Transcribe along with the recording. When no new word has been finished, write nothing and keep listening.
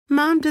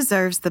Mom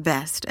deserves the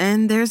best,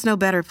 and there's no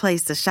better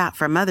place to shop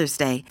for Mother's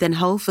Day than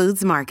Whole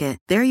Foods Market.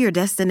 They're your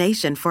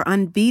destination for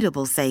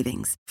unbeatable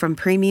savings, from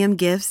premium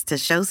gifts to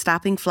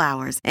show-stopping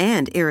flowers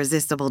and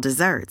irresistible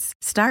desserts.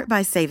 Start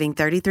by saving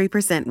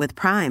 33% with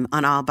Prime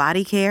on all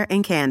body care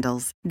and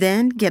candles.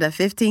 Then get a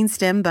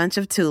 15-stem bunch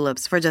of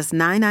tulips for just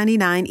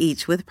 $9.99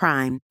 each with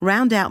Prime.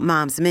 Round out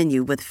Mom's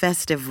menu with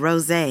festive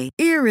rosé,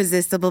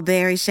 irresistible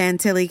berry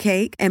chantilly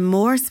cake, and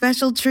more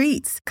special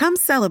treats. Come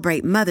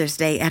celebrate Mother's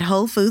Day at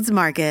Whole Foods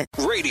Market.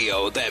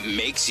 Radio that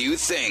makes you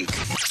think.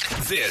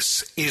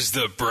 This is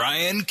the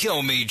Brian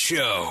Kilmeade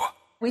Show.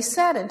 We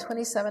said in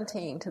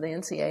 2017 to the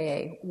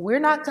NCAA, we're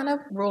not going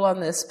to rule on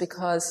this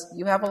because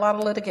you have a lot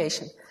of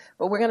litigation,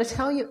 but we're going to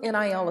tell you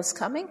NIL is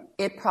coming.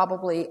 It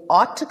probably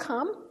ought to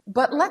come,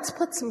 but let's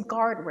put some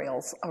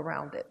guardrails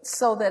around it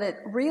so that it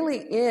really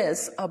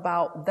is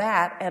about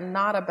that and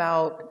not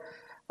about,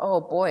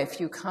 oh boy, if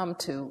you come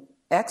to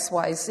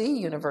XYZ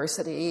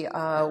University,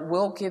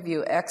 we'll give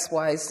you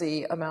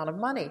XYZ amount of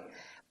money.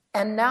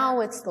 And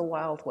now it's the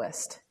Wild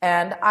West.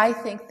 And I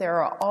think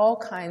there are all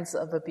kinds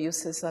of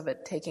abuses of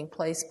it taking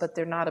place, but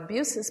they're not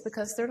abuses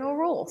because there are no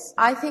rules.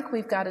 I think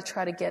we've got to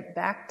try to get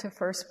back to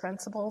first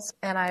principles,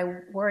 and I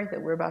worry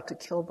that we're about to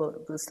kill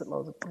the goose that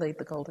laid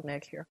the golden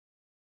egg here.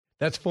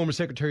 That's former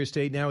Secretary of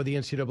State, now with the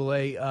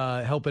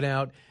NCAA, helping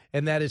out,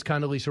 and that is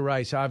Condoleezza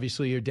Rice.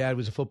 Obviously, your dad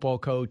was a football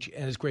coach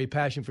and has great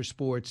passion for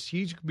sports.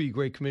 She could be a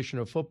great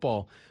commissioner of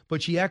football,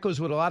 but she echoes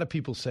what a lot of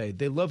people say.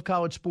 They love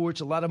college sports.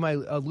 A lot of my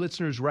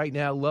listeners right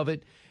now love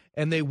it,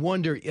 and they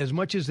wonder, as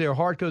much as their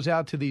heart goes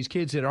out to these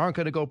kids that aren't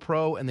going to go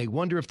pro, and they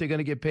wonder if they're going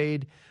to get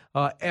paid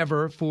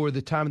ever for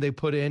the time they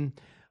put in,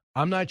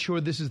 I'm not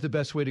sure this is the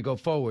best way to go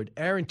forward.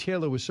 Aaron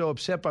Taylor was so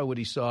upset by what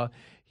he saw.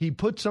 He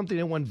put something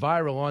that went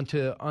viral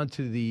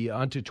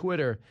onto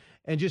Twitter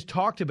and just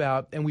talked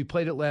about, and we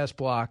played it last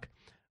block,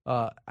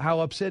 how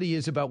upset he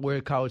is about where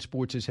college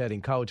sports is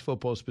heading, college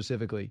football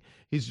specifically.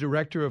 He's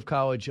director of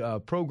college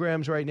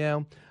programs right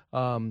now.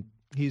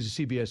 He's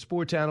a CBS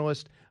sports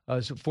analyst,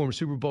 former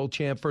Super Bowl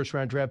champ,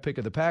 first-round draft pick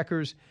of the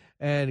Packers,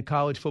 and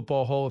college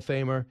football Hall of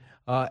Famer.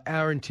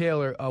 Aaron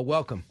Taylor,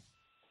 welcome.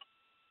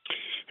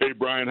 Hey,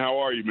 Brian, how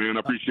are you, man? I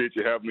appreciate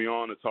you having me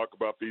on to talk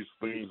about these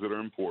things that are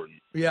important.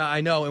 Yeah,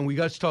 I know, and we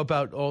got to talk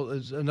about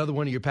another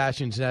one of your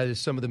passions, and that is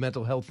some of the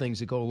mental health things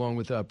that go along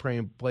with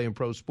playing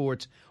pro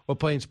sports or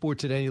playing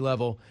sports at any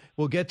level.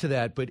 We'll get to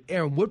that, but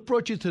Aaron, what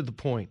brought you to the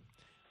point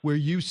where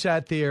you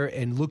sat there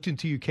and looked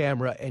into your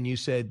camera and you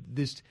said,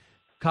 this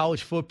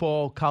college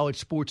football, college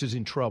sports is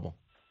in trouble?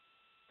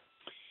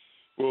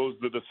 Well,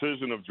 it was the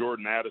decision of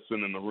Jordan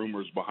Addison and the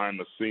rumors behind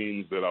the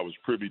scenes that I was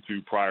privy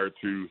to prior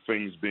to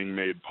things being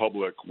made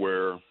public,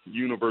 where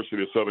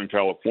University of Southern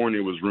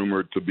California was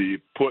rumored to be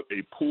put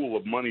a pool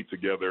of money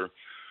together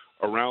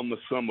around the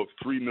sum of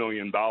 $3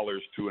 million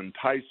to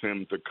entice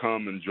him to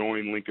come and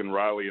join Lincoln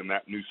Riley and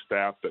that new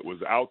staff that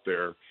was out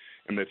there,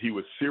 and that he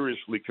was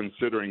seriously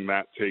considering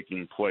that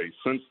taking place.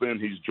 Since then,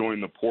 he's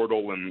joined the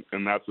portal,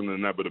 and that's an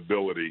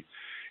inevitability.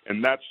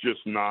 And that's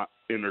just not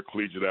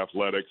intercollegiate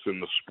athletics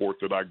in the sport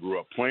that I grew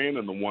up playing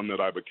and the one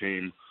that I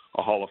became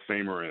a Hall of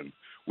Famer in.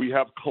 We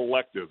have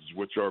collectives,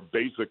 which are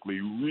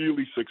basically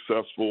really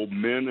successful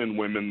men and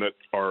women that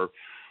are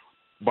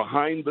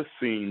behind the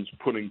scenes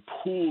putting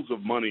pools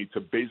of money to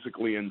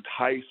basically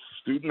entice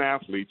student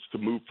athletes to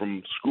move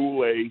from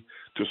school A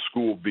to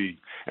school B.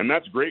 And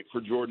that's great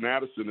for Jordan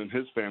Addison and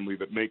his family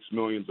that makes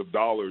millions of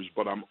dollars,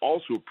 but I'm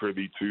also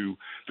privy to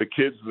the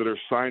kids that are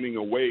signing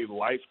away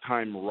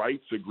lifetime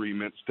rights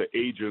agreements to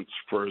agents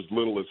for as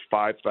little as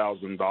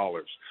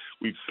 $5,000.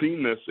 We've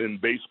seen this in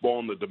baseball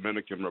in the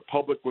Dominican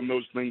Republic when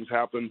those things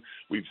happen.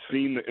 We've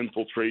seen the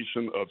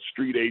infiltration of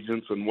street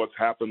agents and what's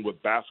happened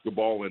with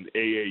basketball and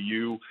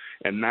AAU,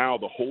 and now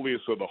the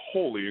holiest of the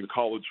holy in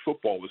college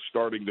football is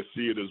starting to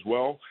see it as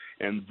well.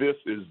 And this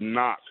is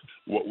not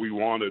what we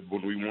wanted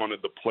when we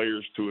wanted the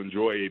players to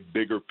enjoy a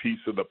bigger piece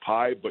of the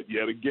pie. But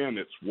yet again,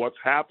 it's what's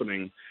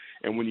happening.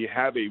 And when you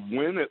have a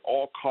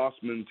win-at-all-cost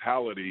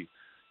mentality,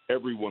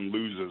 everyone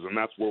loses, and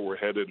that's where we're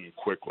headed, and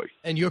quickly.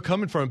 And you're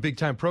coming from a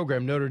big-time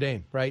program, Notre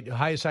Dame, right?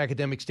 Highest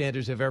academic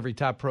standards of every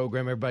top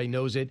program. Everybody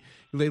knows it.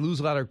 They lose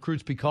a lot of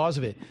recruits because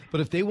of it.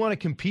 But if they want to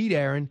compete,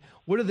 Aaron,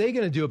 what are they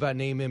going to do about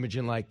name, image,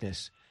 and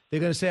likeness? They're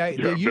going to say,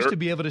 they used to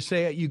be able to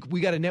say, we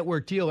got a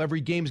network deal.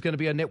 Every game's going to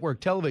be on network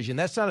television.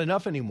 That's not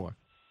enough anymore.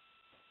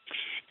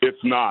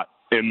 It's not.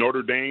 And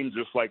Notre Dame,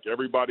 just like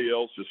everybody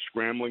else, is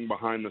scrambling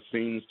behind the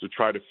scenes to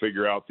try to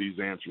figure out these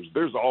answers.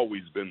 There's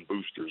always been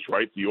boosters,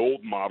 right? The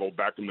old model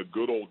back in the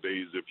good old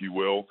days, if you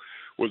will,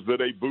 was that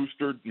a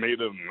booster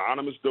made an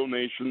anonymous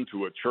donation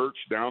to a church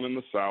down in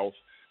the South.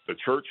 The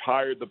church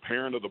hired the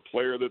parent of the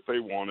player that they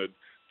wanted.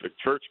 The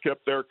church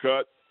kept their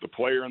cut. The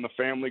player and the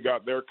family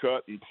got their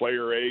cut, and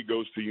player A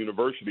goes to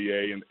University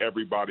A, and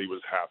everybody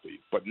was happy.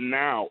 But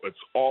now it's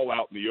all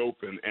out in the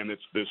open, and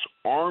it's this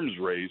arms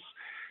race.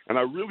 And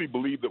I really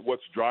believe that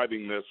what's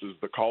driving this is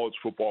the college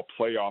football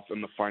playoff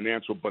and the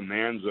financial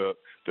bonanza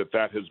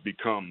that has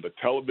become. The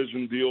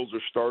television deals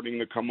are starting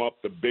to come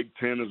up. The Big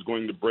Ten is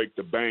going to break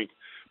the bank.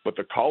 But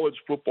the college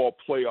football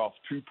playoff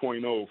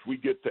 2.0, if we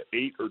get to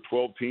 8 or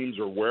 12 teams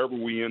or wherever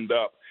we end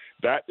up,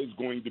 that is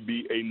going to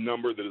be a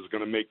number that is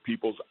going to make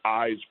people's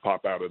eyes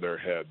pop out of their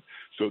head.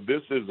 So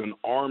this is an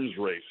arms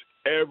race.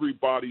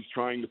 Everybody's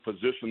trying to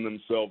position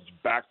themselves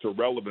back to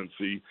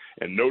relevancy,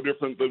 and no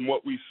different than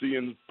what we see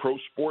in pro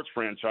sports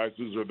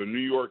franchises or the New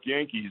York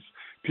Yankees.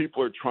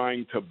 People are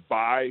trying to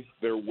buy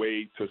their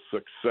way to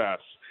success,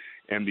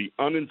 and the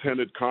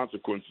unintended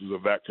consequences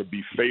of that could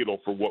be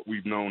fatal for what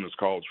we've known as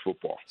college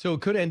football. So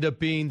it could end up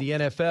being the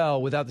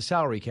NFL without the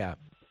salary cap.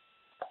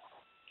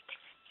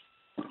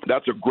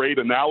 That's a great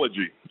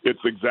analogy. It's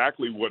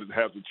exactly what it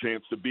has a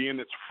chance to be, and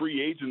it's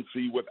free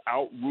agency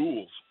without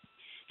rules.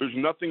 There's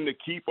nothing to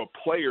keep a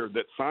player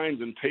that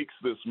signs and takes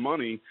this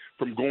money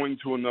from going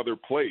to another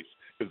place.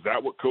 Is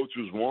that what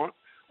coaches want?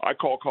 I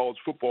call college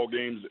football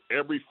games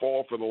every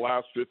fall for the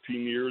last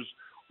 15 years.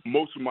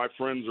 Most of my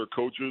friends are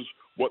coaches.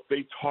 What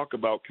they talk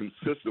about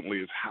consistently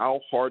is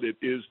how hard it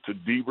is to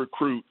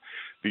de-recruit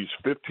these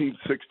 15,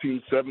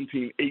 16,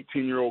 17,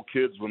 18-year-old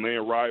kids when they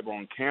arrive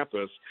on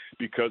campus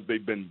because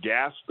they've been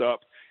gassed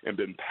up and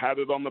been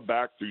patted on the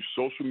back through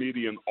social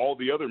media and all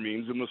the other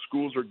means, and the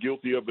schools are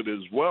guilty of it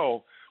as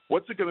well.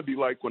 What's it going to be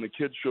like when a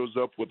kid shows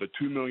up with a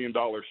 $2 million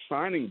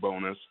signing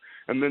bonus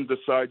and then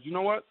decides, you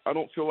know what, I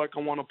don't feel like I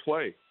want to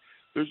play?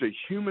 There's a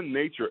human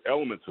nature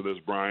element to this,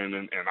 Brian,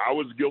 and I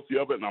was guilty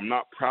of it, and I'm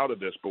not proud of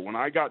this. But when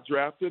I got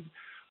drafted,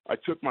 I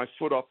took my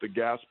foot off the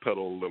gas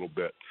pedal a little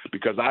bit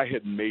because I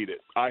had made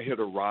it. I had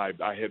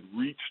arrived. I had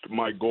reached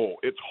my goal.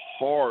 It's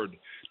hard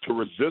to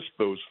resist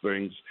those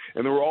things.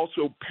 And there were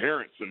also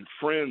parents and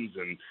friends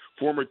and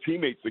former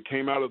teammates that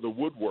came out of the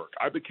woodwork.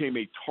 I became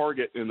a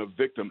target and a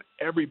victim.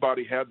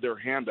 Everybody had their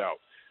hand out.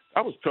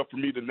 That was tough for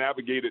me to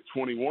navigate at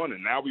 21,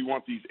 and now we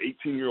want these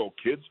 18-year-old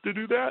kids to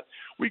do that?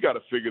 We got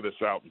to figure this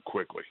out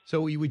quickly. So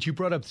what you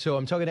brought up, so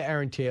I'm talking to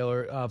Aaron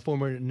Taylor,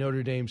 former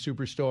Notre Dame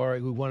superstar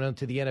who went on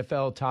to the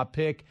NFL, top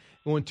pick,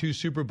 won 2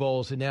 Super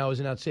Bowls, and now is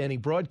an outstanding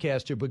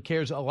broadcaster, but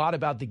cares a lot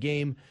about the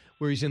game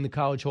where he's in the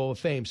College Hall of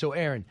Fame. So,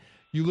 Aaron,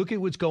 you look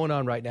at what's going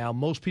on right now.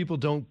 Most people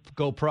don't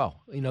go pro.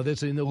 You know,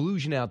 there's an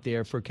illusion out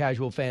there for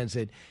casual fans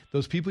that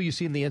those people you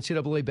see in the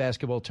NCAA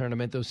basketball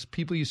tournament, those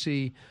people you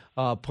see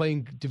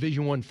playing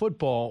Division I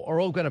football are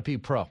all going to be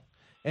pro.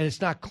 And it's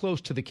not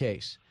close to the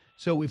case.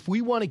 So if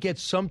we want to get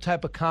some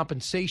type of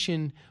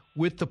compensation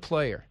with the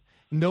player,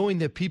 knowing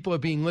that people are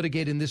being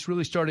litigated, and this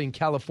really started in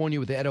California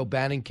with the Ed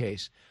O'Bannon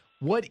case,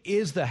 what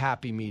is the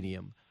happy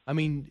medium? I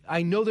mean,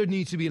 I know there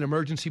needs to be an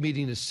emergency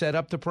meeting to set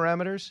up the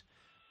parameters,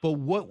 but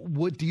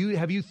what do you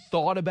have you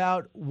thought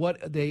about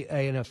what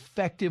an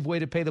effective way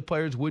to pay the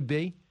players would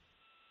be?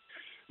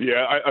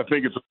 Yeah, I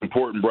think it's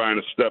important, Brian,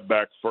 to step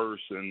back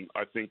first, and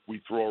I think we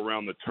throw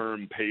around the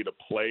term pay to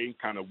play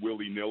kind of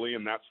willy-nilly,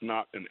 and that's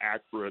not an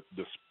accurate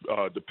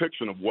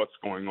depiction of what's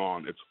going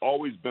on. It's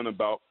always been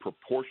about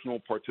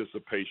proportional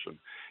participation.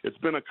 It's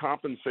been a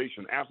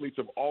compensation. Athletes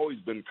have always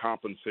been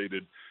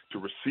compensated to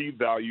receive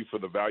value for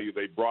the value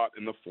they brought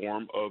in the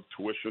form of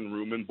tuition,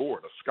 room, and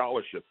board, a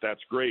scholarship.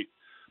 That's great.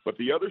 But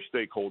the other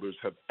stakeholders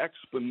have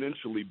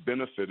exponentially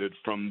benefited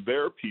from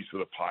their piece of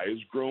the pie has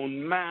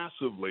grown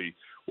massively,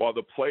 while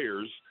the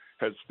players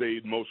has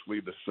stayed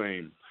mostly the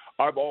same.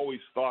 I've always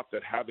thought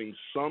that having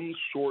some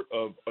sort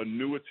of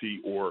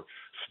annuity or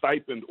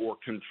stipend or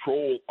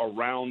control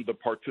around the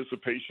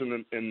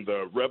participation in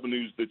the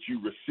revenues that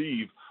you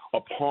receive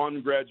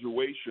upon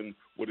graduation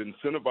would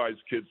incentivize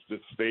kids to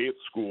stay at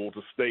school,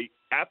 to stay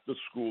at the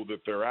school that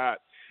they're at,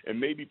 and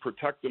maybe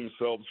protect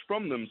themselves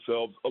from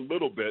themselves a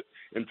little bit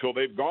until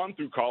they've gone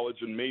through college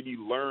and maybe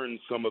learned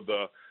some of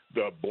the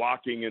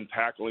blocking and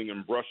tackling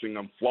and brushing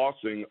and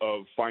flossing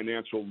of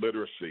financial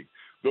literacy.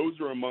 Those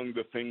are among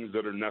the things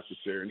that are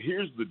necessary. And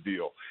here's the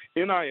deal.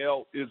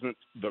 NIL isn't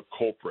the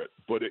culprit,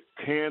 but it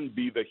can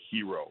be the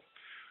hero.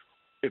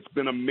 It's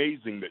been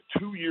amazing that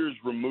 2 years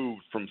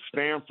removed from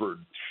Stanford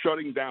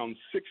shutting down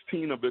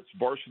 16 of its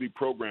varsity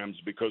programs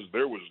because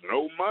there was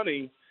no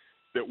money,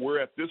 that we're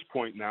at this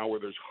point now where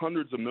there's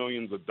hundreds of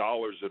millions of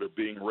dollars that are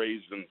being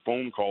raised in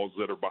phone calls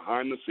that are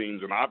behind the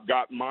scenes, and I've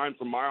gotten mine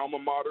from my alma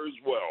mater as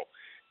well.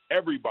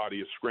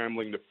 Everybody is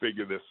scrambling to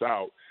figure this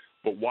out,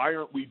 but why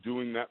aren't we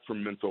doing that for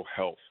mental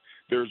health?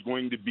 There's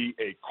going to be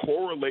a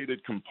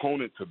correlated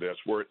component to this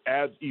where it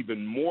adds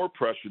even more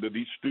pressure to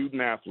these student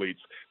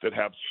athletes that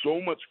have so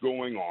much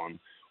going on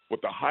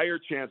with a higher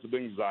chance of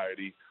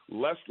anxiety,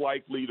 less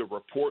likely to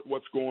report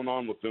what's going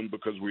on with them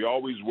because we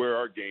always wear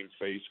our game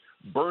face,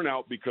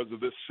 burnout because of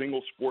this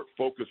single sport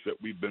focus that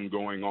we've been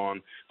going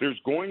on. There's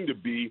going to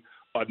be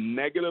a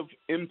negative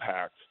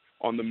impact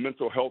on the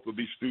mental health of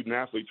these student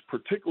athletes,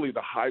 particularly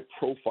the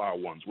high-profile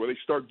ones, where they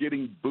start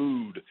getting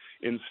booed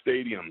in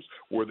stadiums,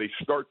 where they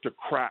start to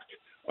crack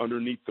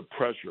underneath the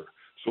pressure.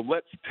 So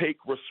let's take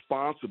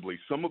responsibly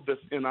some of this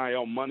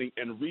NIL money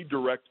and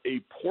redirect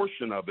a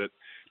portion of it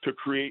to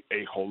create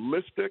a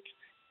holistic,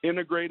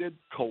 integrated,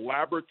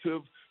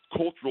 collaborative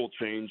cultural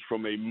change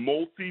from a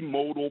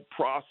multimodal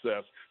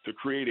process to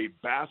create a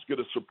basket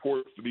of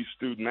support for these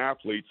student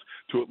athletes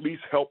to at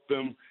least help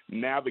them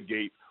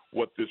navigate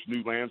what this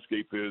new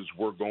landscape is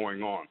we're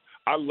going on.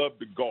 I love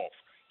to golf.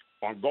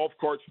 On golf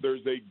carts,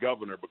 there's a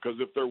governor, because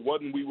if there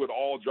wasn't, we would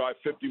all drive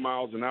 50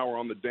 miles an hour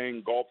on the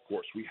dang golf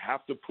course. We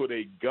have to put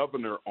a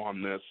governor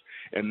on this,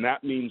 and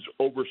that means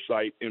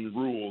oversight and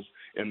rules.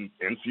 And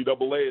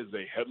NCAA is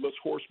a headless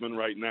horseman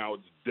right now.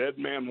 It's a dead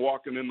man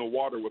walking in the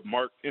water with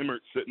Mark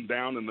Emmert sitting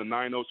down in the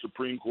 9-0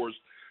 Supreme Court's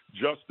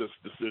justice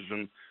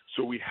decision.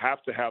 So we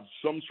have to have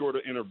some sort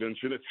of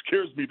intervention. It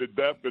scares me to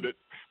death that it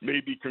may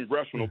be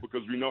congressional,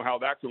 because we know how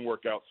that can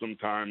work out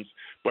sometimes.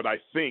 But I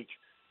think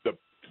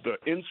the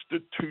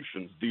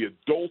institutions, the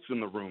adults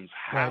in the rooms,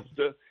 have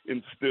to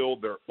instill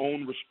their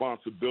own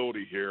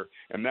responsibility here,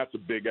 and that's a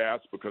big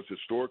ask, because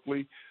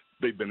historically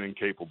they've been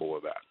incapable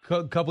of that.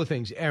 Couple of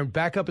things. Aaron,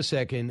 back up a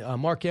second.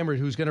 Mark Emmert,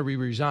 who's going to be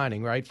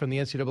resigning, right, from the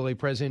NCAA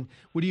president,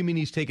 what do you mean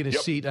he's taking a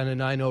seat on a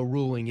 9-0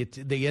 ruling?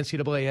 The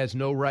NCAA has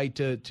no right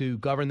to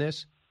govern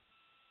this?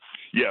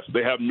 Yes,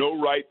 they have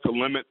no right to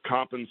limit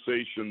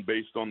compensation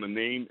based on the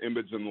name,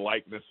 image, and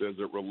likeness as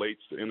it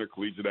relates to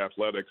intercollegiate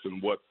athletics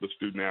and what the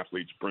student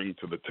athletes bring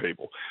to the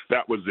table.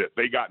 That was it.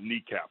 They got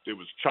kneecapped. It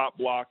was chop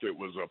block. It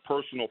was a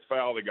personal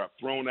foul. They got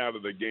thrown out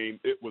of the game.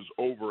 It was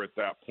over at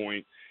that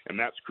point, and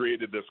that's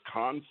created this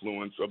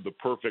confluence of the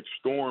perfect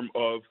storm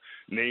of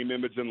name,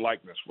 image, and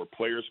likeness, where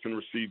players can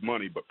receive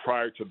money. But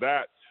prior to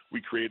that,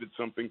 we created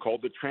something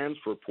called the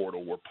transfer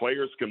portal, where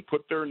players can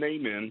put their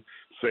name in,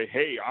 say,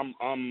 hey,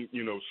 I'm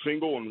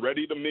single and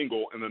ready to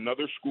mingle, and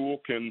another school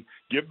can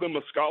give them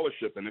a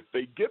scholarship. And if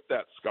they get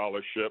that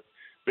scholarship,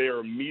 they are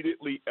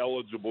immediately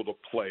eligible to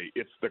play.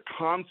 It's the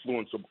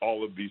confluence of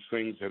all of these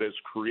things that has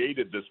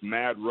created this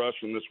mad rush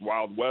and this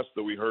Wild West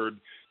that we heard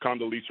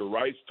Condoleezza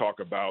Rice talk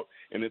about,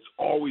 and it's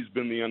always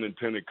been the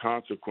unintended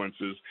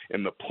consequences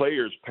and the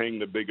players paying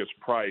the biggest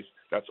price.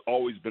 That's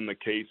always been the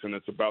case, and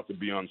it's about to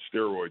be on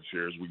steroids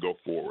here as we go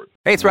forward.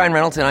 Hey, it's Ryan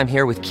Reynolds, and I'm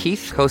here with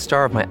Keith,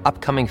 co-star of my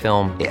upcoming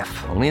film,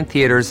 If, only in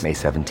theaters May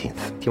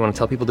 17th. Do you want to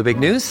tell people the big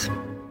news?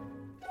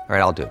 All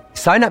right, I'll do it.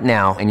 Sign up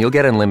now and you'll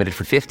get unlimited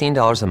for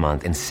 $15 a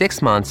month and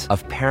 6 months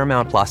of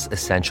Paramount Plus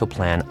Essential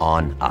Plan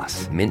on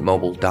us.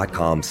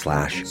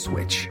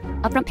 MintMobile.com/switch.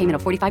 Upfront payment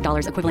of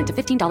 $45 equivalent to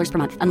 $15 per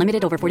month.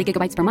 Unlimited over 40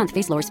 gigabytes per month.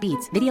 Face lower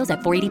speeds. Videos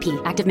at 480p.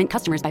 Active Mint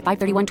customers by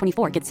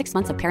 531.24 get 6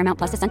 months of Paramount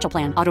Plus Essential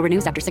Plan. Auto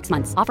renews after 6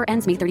 months. Offer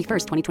ends May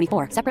 31st,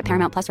 2024. Separate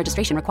Paramount Plus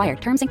registration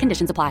required. Terms and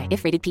conditions apply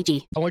if rated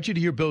PG. I want you to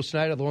hear Bill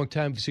Snyder, the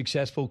longtime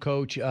successful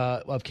coach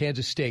of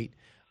Kansas State.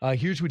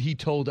 Here's what he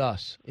told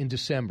us in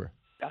December.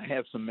 I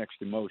have some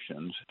mixed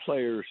emotions.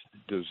 Players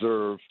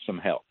deserve some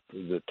help.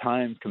 The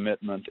time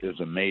commitment is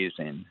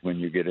amazing when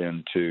you get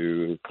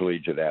into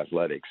collegiate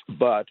athletics.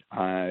 But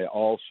I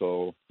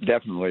also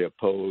definitely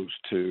opposed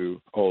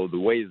to, the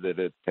way that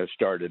it has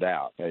started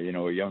out. A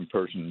young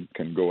person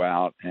can go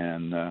out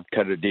and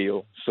cut a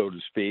deal, so to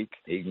speak.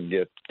 He can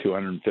get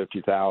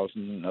 $250,000.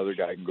 Another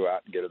guy can go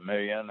out and get $1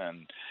 million.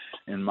 And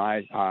in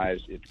my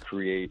eyes, it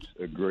creates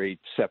a great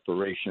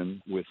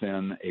separation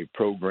within a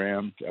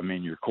program. I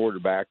mean, your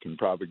quarterback can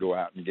probably go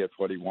out and get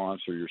what he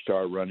wants, or your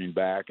star running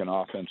back, an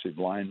offensive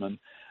lineman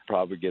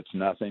probably gets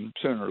nothing.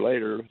 Sooner or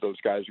later, those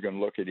guys are going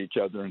to look at each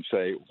other and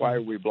say, why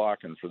are we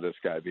blocking for this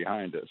guy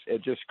behind us?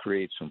 It just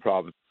creates some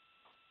problems.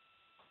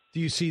 Do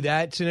you see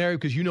that scenario?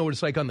 Because you know what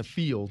it's like on the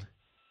field.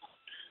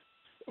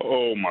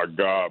 Oh, my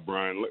God,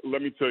 Brian.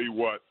 Let me tell you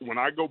what. When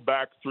I go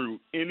back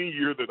through any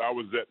year that I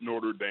was at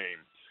Notre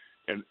Dame,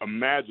 and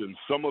imagine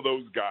some of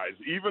those guys,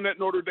 even at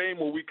Notre Dame,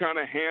 where we kind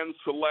of hand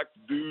select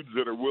dudes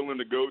that are willing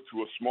to go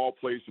to a small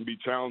place and be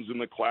challenged in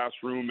the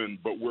classroom,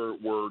 but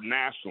we're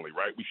nationally,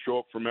 right? We show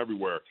up from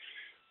everywhere.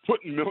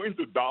 Putting millions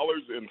of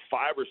dollars in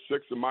 5 or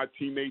 6 of my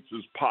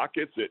teammates'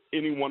 pockets at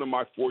any one of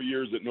my 4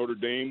 years at Notre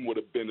Dame would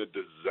have been a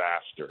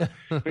disaster.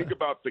 Think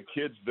about the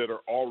kids that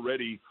are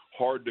already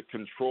hard to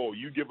control.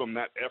 You give them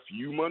that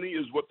FU money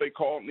is what they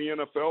call it in the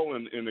NFL,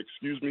 and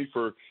excuse me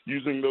for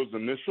using those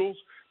initials,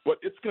 but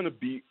it's going to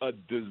be a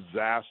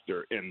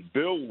disaster. And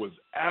Bill was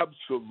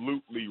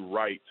absolutely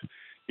right.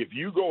 If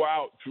you go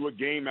out to a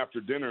game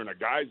after dinner and a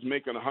guy's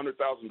making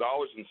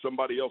 $100,000 and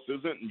somebody else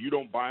isn't, and you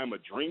don't buy him a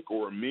drink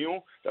or a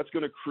meal, that's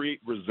going to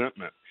create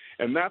resentment.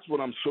 And that's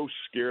what I'm so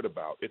scared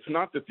about. It's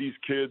not that these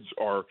kids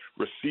are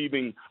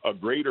receiving a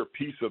greater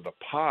piece of the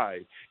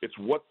pie. It's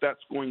what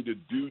that's going to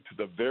do to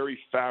the very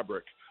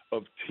fabric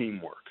of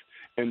teamwork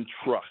and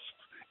trust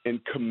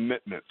and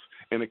commitment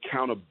and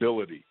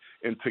accountability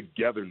and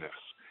togetherness.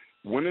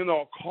 Winning at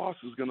all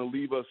costs is going to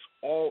leave us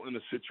all in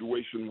a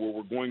situation where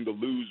we're going to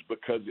lose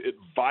because it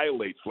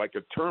violates, like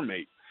a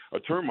termite,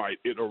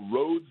 it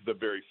erodes the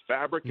very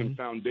fabric and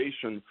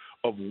foundation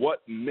of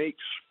what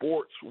makes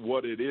sports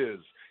what it is.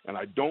 And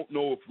I don't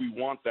know if we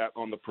want that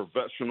on the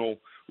professional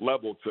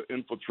level to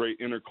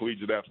infiltrate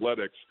intercollegiate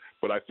athletics.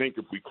 But I think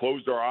if we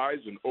closed our eyes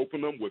and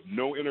open them with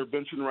no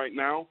intervention right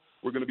now,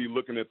 we're going to be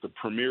looking at the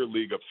Premier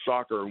League of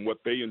soccer and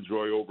what they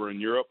enjoy over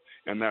in Europe,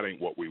 and that ain't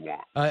what we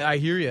want. I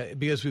hear you,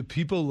 because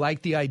people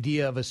like the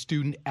idea of a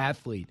student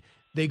athlete.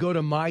 They go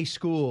to my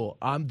school.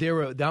 I'm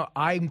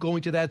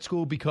going to that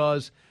school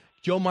because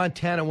Joe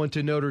Montana went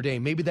to Notre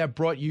Dame. Maybe that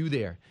brought you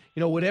there.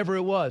 Whatever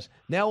it was.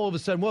 Now all of a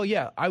sudden, well,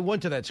 yeah, I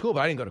went to that school,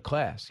 but I didn't go to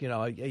class.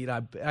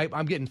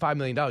 I'm getting $5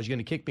 million. You're going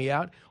to kick me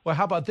out? Well,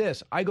 how about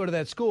this? I go to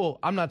that school.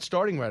 I'm not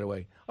starting right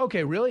away.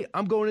 Okay, really?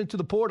 I'm going into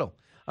the portal.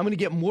 I'm going to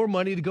get more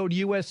money to go to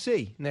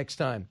USC next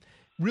time.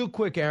 Real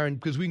quick, Aaron,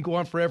 because we can go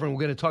on forever, and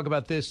we're going to talk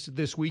about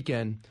this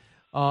weekend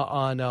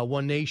on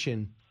One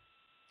Nation.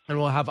 And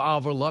we'll have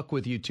Oliver Luck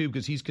with you, too,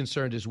 because he's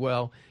concerned as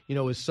well.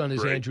 His son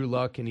is Andrew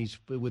Luck, and he's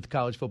with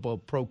college football,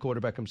 pro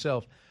quarterback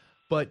himself.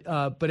 But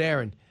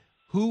Aaron,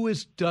 who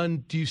has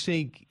done, do you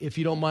think, if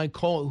you don't mind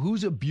calling,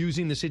 who's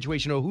abusing the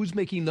situation or who's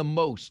making the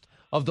most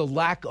of the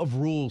lack of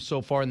rules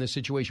so far in this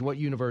situation? What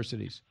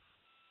universities?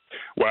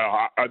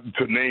 Well,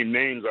 to name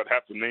names, I'd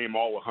have to name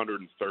all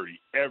 130.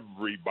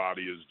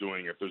 Everybody is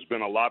doing it. There's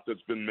been a lot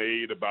that's been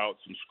made about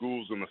some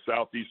schools in the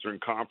Southeastern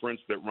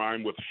Conference that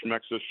rhyme with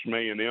Schmexa,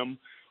 Schmay, and M.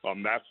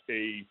 That's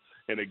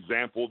an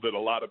example that a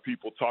lot of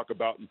people talk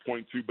about and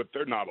point to, but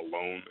they're not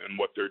alone in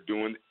what they're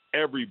doing.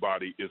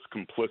 Everybody is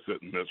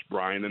complicit in this,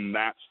 Brian, and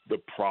that's the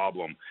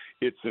problem.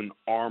 It's an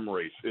arm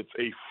race. It's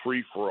a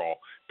free-for-all.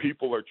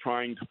 People are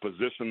trying to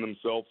position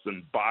themselves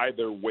and buy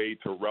their way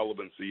to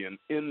relevancy, and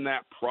in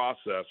that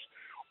process,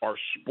 our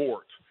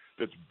sport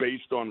that's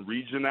based on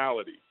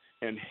regionality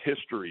and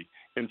history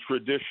and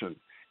tradition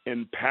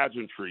and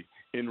pageantry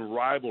and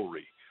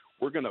rivalry,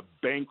 we're going to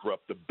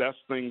bankrupt the best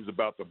things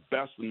about the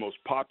best and most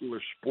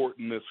popular sport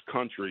in this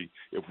country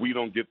if we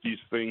don't get these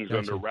things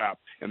under wrap,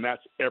 and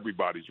that's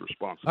everybody's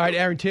responsibility. All right,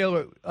 Aaron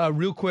Taylor,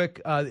 real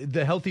quick,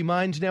 the Healthy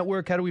Minds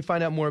Network, how do we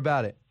find out more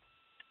about it?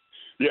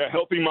 Yeah,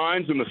 Healthy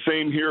Minds and the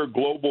Same Here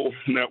Global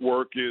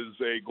Network is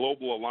a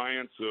global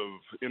alliance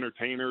of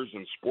entertainers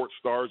and sports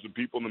stars and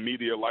people in the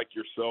media like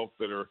yourself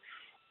that are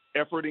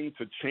efforting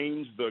to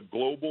change the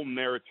global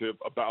narrative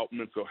about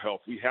mental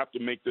health. We have to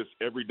make this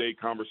everyday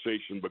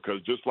conversation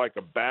because just like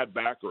a bad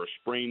back or a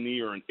sprained knee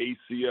or an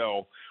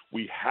ACL,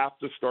 we have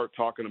to start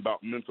talking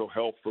about mental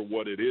health for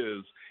what it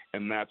is,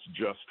 and that's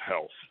just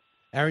health.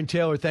 Aaron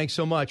Taylor, thanks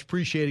so much.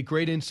 Appreciate it.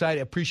 Great insight.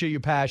 Appreciate your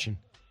passion.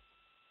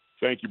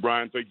 Thank you,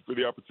 Brian. Thank you for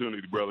the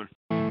opportunity, brother.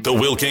 The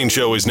Will Cain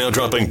Show is now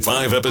dropping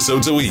 5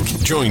 episodes a week.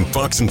 Join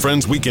Fox and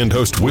Friends weekend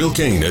host Will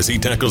Cain as he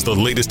tackles the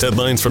latest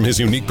headlines from his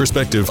unique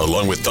perspective,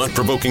 along with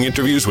thought-provoking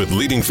interviews with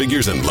leading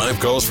figures and live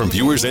calls from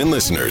viewers and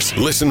listeners.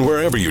 Listen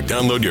wherever you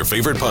download your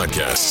favorite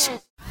podcasts.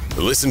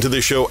 Listen to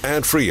the show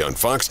ad-free on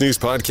Fox News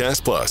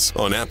Podcast Plus,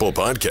 on Apple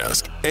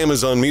Podcast,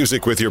 Amazon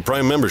Music with your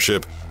Prime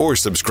membership, or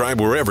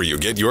subscribe wherever you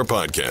get your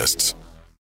podcasts.